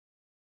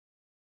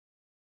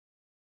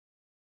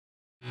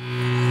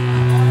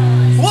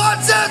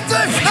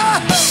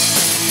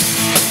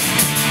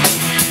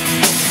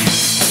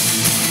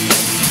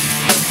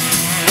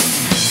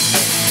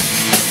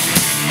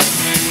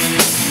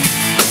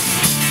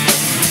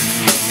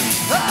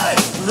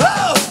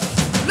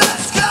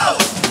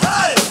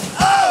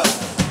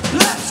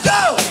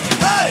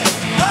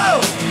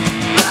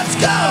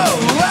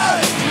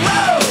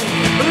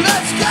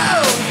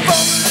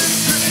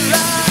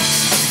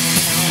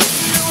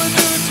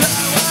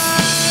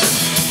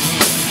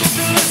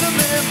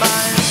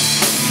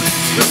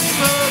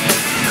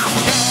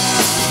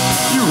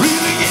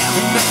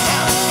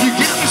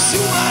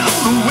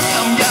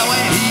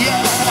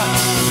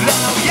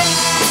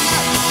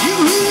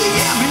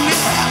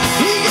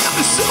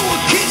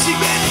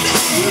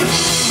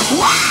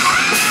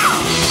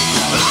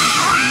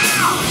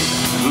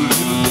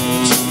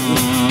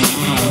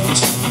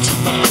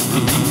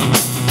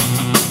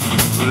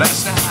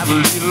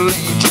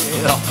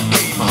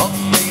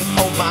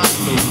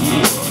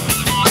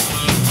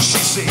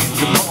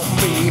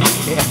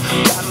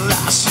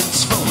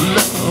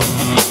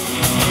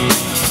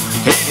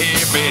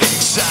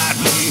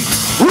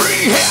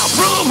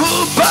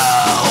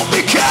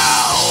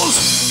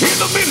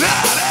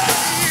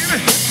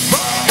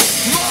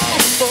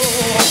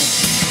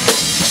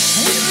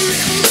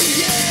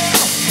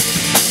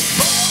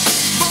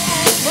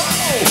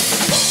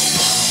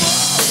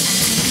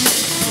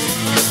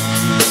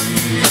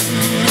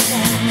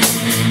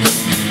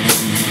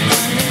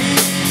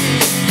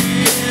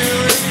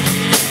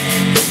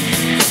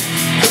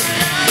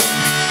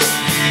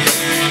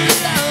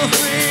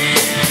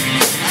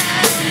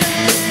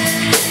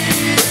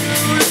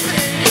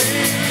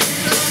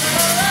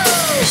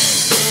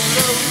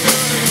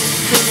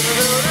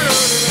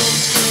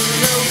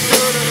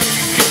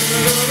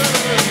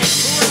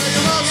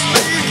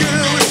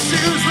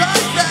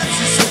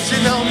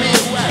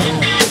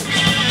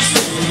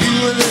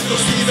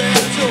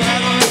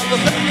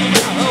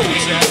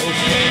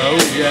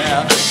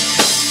that.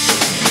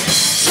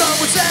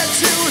 Someone said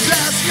she was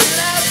asking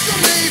after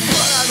me,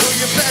 but I know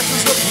your best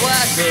is the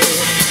black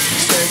girl.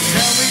 Said,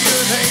 tell me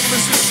your name,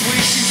 Mr.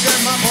 Sweet. She said,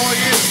 my boy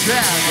is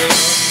that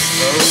girl.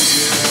 Oh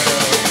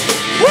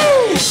yeah.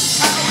 Woo!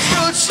 I was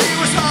good, she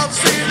was hot,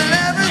 stealing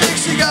everything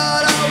she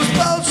got. I was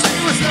bold, she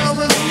was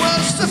over the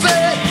worst of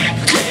it.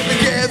 Came to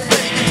get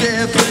thinking,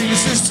 dear, bring your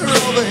sister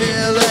over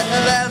here. Let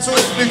her dance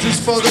with me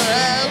just for the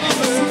hell of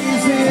it.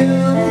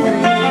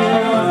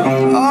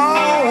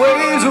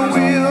 Always will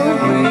be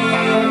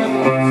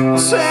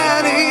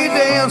Sandy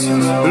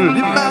dances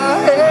in my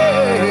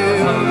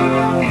head.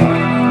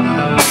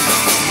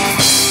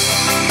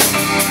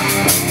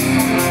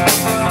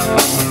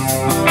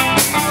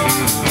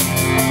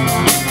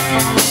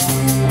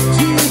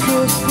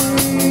 Jesus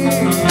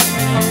breathes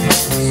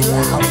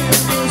out in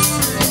the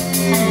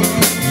street,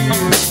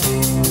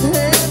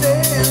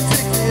 handing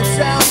tickets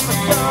out the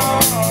door.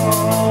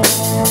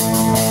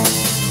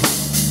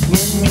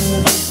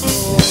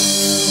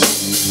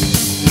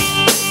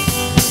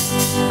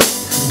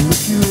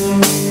 Look you in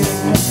the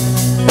eye,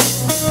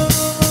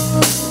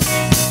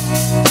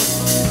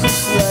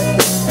 just like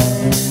an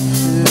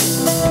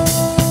angel.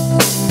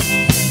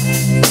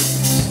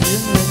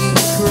 It makes me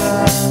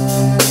cry.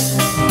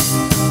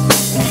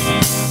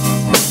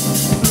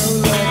 Flow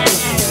like a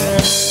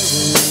fairy.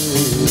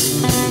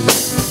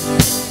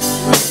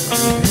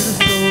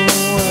 Beautiful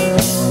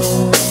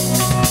world.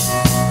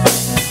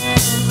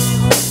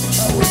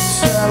 I wish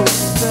I was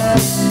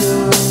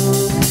special.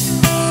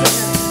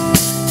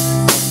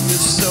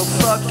 You're so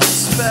fucking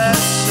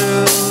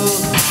special,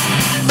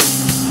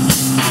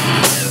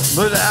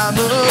 but I'm a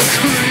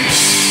creep.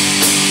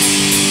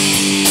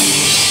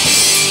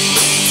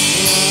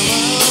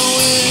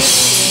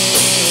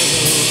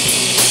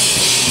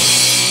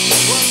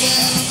 What the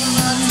hell am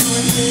I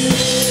doing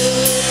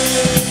here?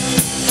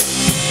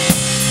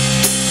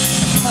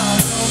 I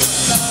don't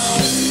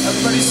belong.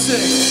 Everybody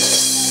sing.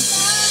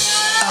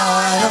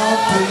 I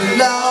don't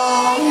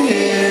belong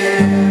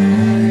here.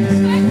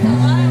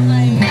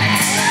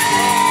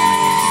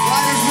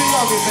 SLIDERZ, we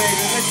love you,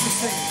 baby. Let's just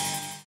sing.